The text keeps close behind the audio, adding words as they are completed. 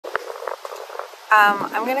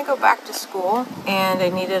I'm gonna go back to school and I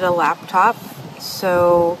needed a laptop,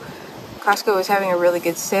 so Costco was having a really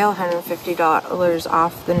good sale, $150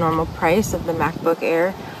 off the normal price of the MacBook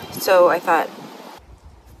Air. So I thought,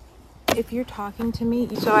 if you're talking to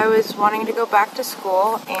me, so I was wanting to go back to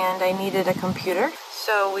school and I needed a computer.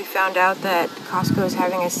 So we found out that Costco is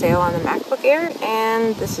having a sale on the MacBook Air,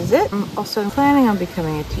 and this is it. I'm also planning on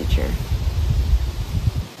becoming a teacher.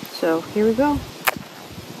 So here we go.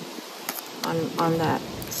 On that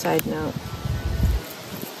side note.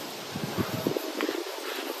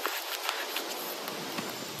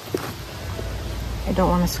 I don't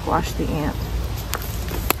want to squash the ant.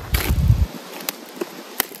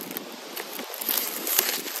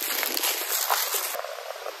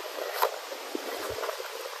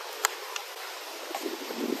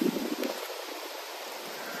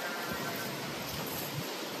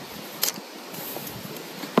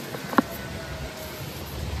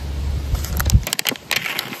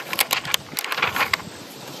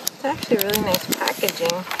 It's actually really nice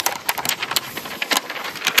packaging.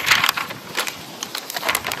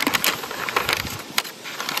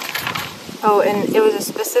 Oh, and it was a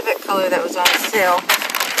specific color that was on sale.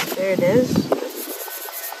 There it is.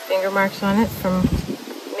 Finger marks on it from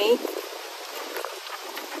me.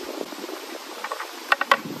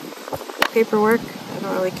 Paperwork, I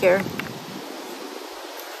don't really care.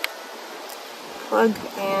 Plug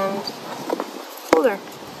and holder.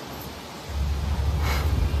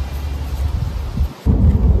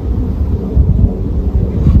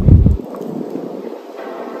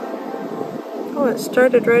 Oh, it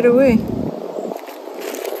started right away.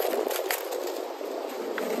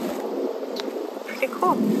 Pretty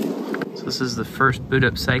cool. So this is the first boot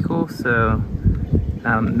up cycle, so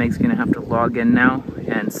Meg's gonna have to log in now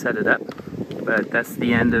and set it up. But that's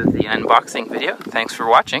the end of the unboxing video. Thanks for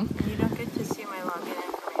watching. You don't get to see my login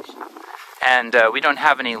information. And we don't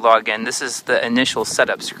have any login. This is the initial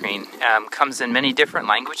setup screen. Comes in many different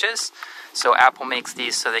languages. So Apple makes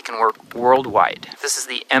these so they can work worldwide. This is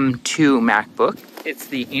the M2 MacBook. It's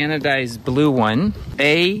the anodized blue one,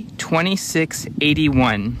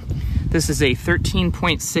 A2681. This is a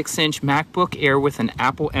 13.6-inch MacBook Air with an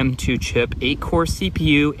Apple M2 chip, 8-core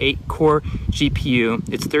CPU, 8-core GPU.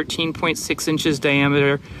 It's 13.6 inches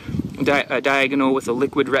diameter, diagonal with a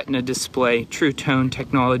liquid retina display, True Tone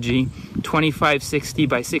technology, 2560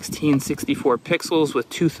 by 1664 pixels with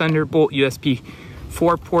 2 Thunderbolt USB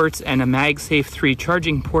 4 ports and a MagSafe 3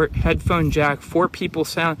 charging port, headphone jack,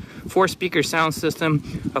 4-speaker sound system,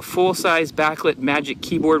 a full-size backlit Magic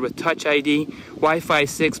Keyboard with Touch ID, Wi-Fi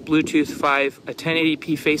 6, Bluetooth 5, a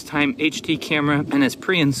 1080p FaceTime HD camera, and is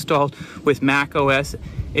pre-installed with Mac OS.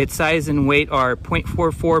 Its size and weight are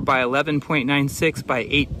 0.44 by 11.96 by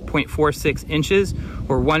 8.46 inches,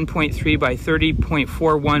 or 1.3 by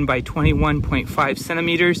 30.41 by 21.5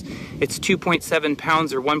 centimeters. It's 2.7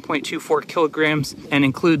 pounds or 1.24 kilograms and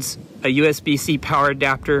includes a USB-C power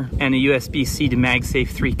adapter and a USB-C to MagSafe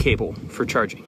 3 cable for charging.